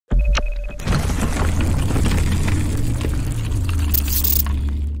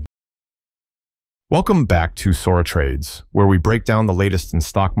Welcome back to Sora Trades, where we break down the latest in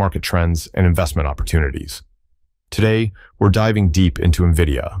stock market trends and investment opportunities. Today, we're diving deep into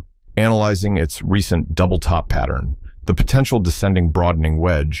NVIDIA, analyzing its recent double top pattern, the potential descending broadening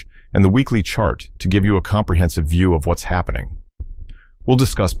wedge, and the weekly chart to give you a comprehensive view of what's happening. We'll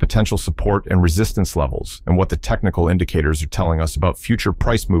discuss potential support and resistance levels and what the technical indicators are telling us about future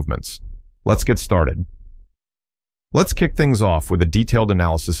price movements. Let's get started. Let's kick things off with a detailed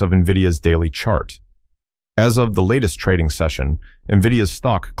analysis of NVIDIA's daily chart. As of the latest trading session, NVIDIA's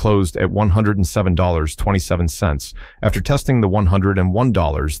stock closed at $107.27 after testing the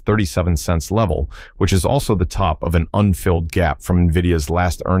 $101.37 level, which is also the top of an unfilled gap from NVIDIA's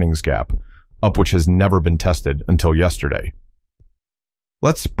last earnings gap, up which has never been tested until yesterday.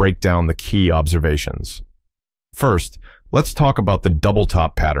 Let's break down the key observations. First, let's talk about the double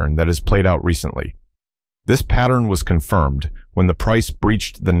top pattern that has played out recently. This pattern was confirmed when the price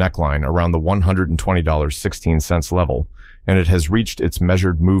breached the neckline around the $120.16 level, and it has reached its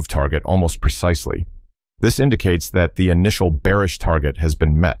measured move target almost precisely. This indicates that the initial bearish target has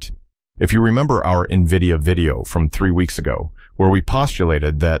been met. If you remember our NVIDIA video from 3 weeks ago, where we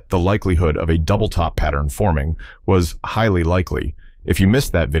postulated that the likelihood of a double top pattern forming was highly likely, if you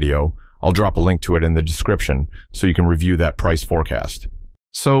missed that video, I'll drop a link to it in the description so you can review that price forecast.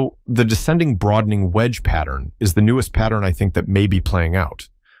 So, the descending broadening wedge pattern is the newest pattern I think that may be playing out.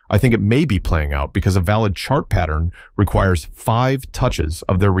 I think it may be playing out because a valid chart pattern requires 5 touches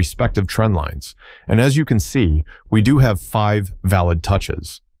of their respective trend lines. And as you can see, we do have 5 valid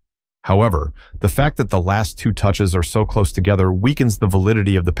touches. However, the fact that the last 2 touches are so close together weakens the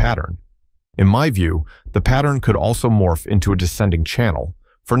validity of the pattern. In my view, the pattern could also morph into a descending channel.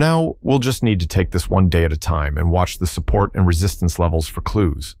 For now, we'll just need to take this one day at a time and watch the support and resistance levels for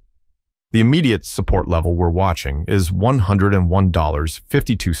clues. The immediate support level we're watching is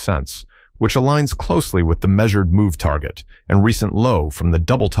 $101.52, which aligns closely with the measured move target and recent low from the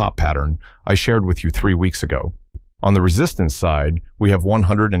double top pattern I shared with you 3 weeks ago. On the resistance side, we have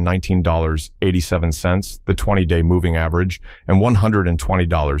 $119.87, the 20-day moving average, and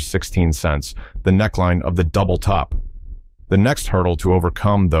 $120.16, the neckline of the double top. The next hurdle to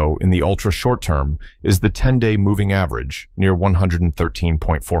overcome, though, in the ultra-short term is the 10-day moving average, near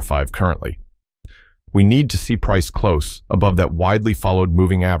 113.45 currently. We need to see price close above that widely followed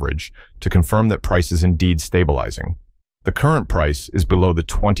moving average to confirm that price is indeed stabilizing. The current price is below the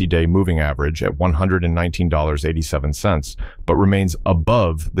 20-day moving average at $119.87, but remains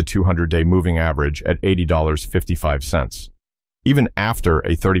above the 200-day moving average at $80.55. Even after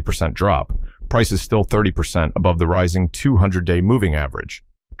a 30% drop, price is still 30% above the rising 200-day moving average.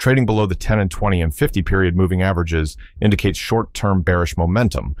 Trading below the 10 and 20 and 50 period moving averages indicates short-term bearish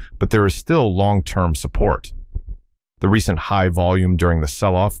momentum, but there is still long-term support. The recent high volume during the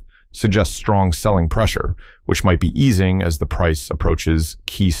sell-off suggests strong selling pressure, which might be easing as the price approaches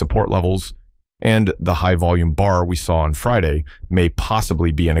key support levels, and the high volume bar we saw on Friday may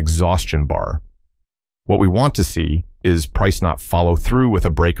possibly be an exhaustion bar. What we want to see is price not follow through with a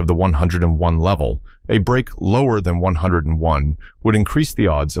break of the 101 level. A break lower than 101 would increase the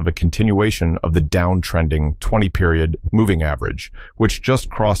odds of a continuation of the downtrending 20-period moving average, which just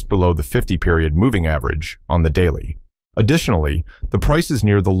crossed below the 50-period moving average on the daily. Additionally, the price is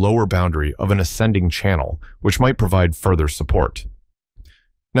near the lower boundary of an ascending channel, which might provide further support.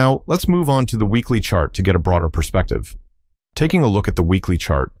 Now, let's move on to the weekly chart to get a broader perspective. Taking a look at the weekly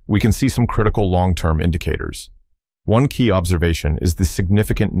chart, we can see some critical long-term indicators. One key observation is the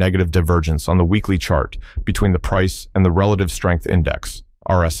significant negative divergence on the weekly chart between the price and the Relative Strength Index,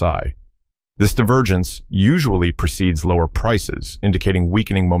 RSI. This divergence usually precedes lower prices, indicating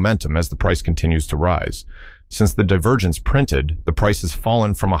weakening momentum as the price continues to rise. Since the divergence printed, the price has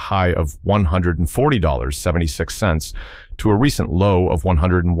fallen from a high of $140.76 to a recent low of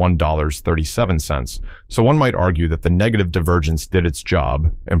 $101.37. So one might argue that the negative divergence did its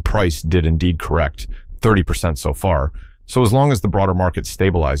job, and price did indeed correct 30% so far. So as long as the broader market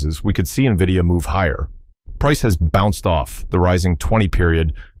stabilizes, we could see NVIDIA move higher. Price has bounced off the rising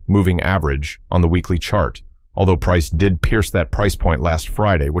 20-period moving average on the weekly chart, although price did pierce that price point last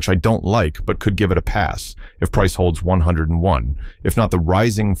Friday, which I don't like, but could give it a pass if price holds 101. If not, the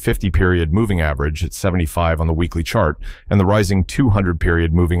rising 50-period moving average at 75 on the weekly chart and the rising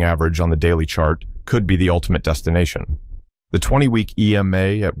 200-period moving average on the daily chart could be the ultimate destination. The 20-week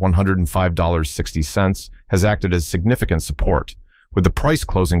EMA at $105.60 has acted as significant support, with the price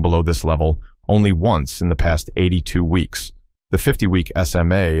closing below this level only once in the past 82 weeks. The 50-week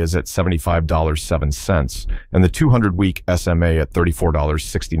SMA is at $75.07, and the 200-week SMA at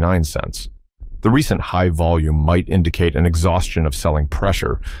 $34.69. The recent high volume might indicate an exhaustion of selling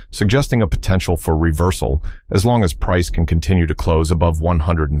pressure, suggesting a potential for reversal as long as price can continue to close above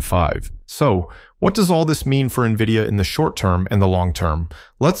 105. So, what does all this mean for NVIDIA in the short term and the long term?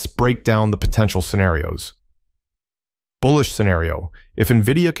 Let's break down the potential scenarios. Bullish scenario. If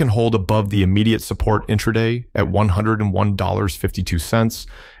NVIDIA can hold above the immediate support intraday at $101.52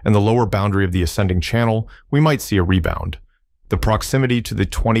 and the lower boundary of the ascending channel, we might see a rebound. The proximity to the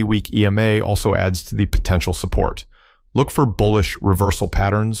 20-week EMA also adds to the potential support. Look for bullish reversal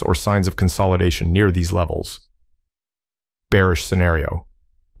patterns or signs of consolidation near these levels. Bearish scenario.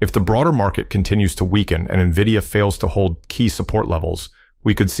 If the broader market continues to weaken and NVIDIA fails to hold key support levels,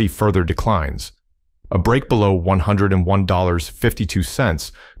 we could see further declines. A break below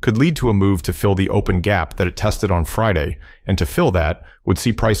 $101.52 could lead to a move to fill the open gap that it tested on Friday, and to fill that would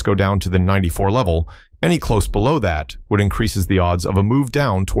see price go down to the 94 level. Any close below that would increases the odds of a move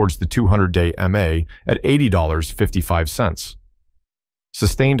down towards the 200-day MA at $80.55.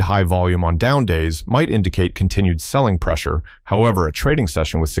 Sustained high volume on down days might indicate continued selling pressure. However, a trading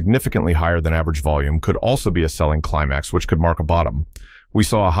session with significantly higher than average volume could also be a selling climax, which could mark a bottom. We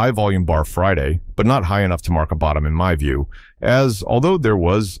saw a high volume bar Friday, but not high enough to mark a bottom in my view, as although there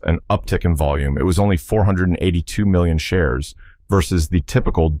was an uptick in volume, it was only 482 million shares versus the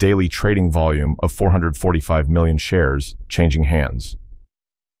typical daily trading volume of 445 million shares changing hands.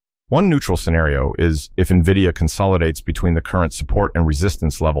 One neutral scenario is if NVIDIA consolidates between the current support and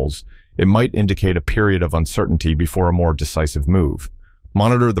resistance levels, it might indicate a period of uncertainty before a more decisive move.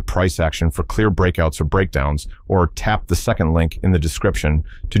 Monitor the price action for clear breakouts or breakdowns, or tap the second link in the description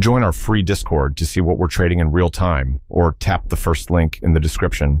to join our free Discord to see what we're trading in real time, or tap the first link in the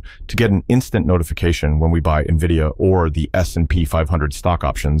description to get an instant notification when we buy NVIDIA or the S&P 500 stock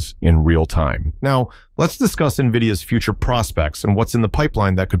options in real time. Now, let's discuss NVIDIA's future prospects and what's in the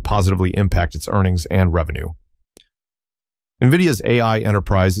pipeline that could positively impact its earnings and revenue. NVIDIA's AI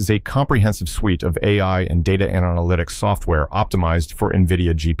Enterprise is a comprehensive suite of AI and data analytics software optimized for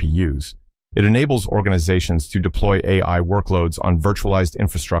NVIDIA GPUs. It enables organizations to deploy AI workloads on virtualized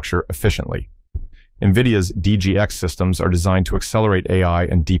infrastructure efficiently. NVIDIA's DGX systems are designed to accelerate AI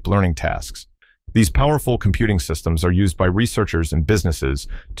and deep learning tasks. These powerful computing systems are used by researchers and businesses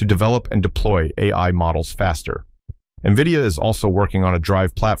to develop and deploy AI models faster. NVIDIA is also working on a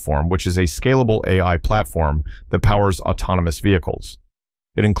Drive platform, which is a scalable AI platform that powers autonomous vehicles.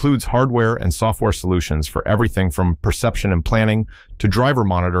 It includes hardware and software solutions for everything from perception and planning to driver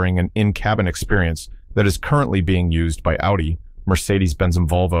monitoring and in-cabin experience that is currently being used by Audi, Mercedes-Benz and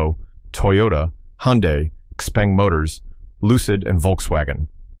Volvo, Toyota, Hyundai, Xpeng Motors, Lucid, and Volkswagen.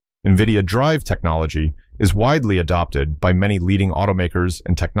 NVIDIA Drive technology is widely adopted by many leading automakers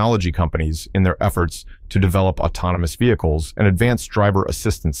and technology companies in their efforts to develop autonomous vehicles and advanced driver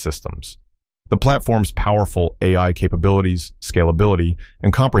assistance systems. The platform's powerful AI capabilities, scalability,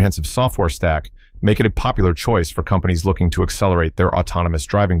 and comprehensive software stack make it a popular choice for companies looking to accelerate their autonomous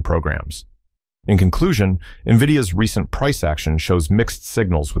driving programs. In conclusion, NVIDIA's recent price action shows mixed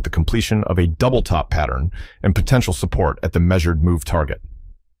signals with the completion of a double top pattern and potential support at the measured move target.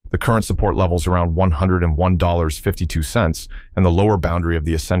 The current support levels around $101.52 and the lower boundary of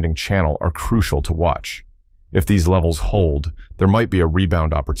the ascending channel are crucial to watch. If these levels hold, there might be a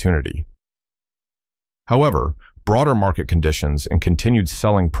rebound opportunity. However, broader market conditions and continued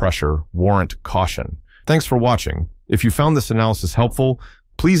selling pressure warrant caution. Thanks for watching. If you found this analysis helpful,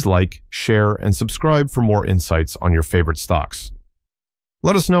 please like, share, and subscribe for more insights on your favorite stocks.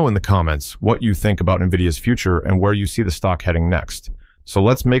 Let us know in the comments what you think about NVIDIA's future and where you see the stock heading next. So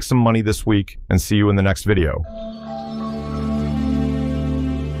let's make some money this week and see you in the next video.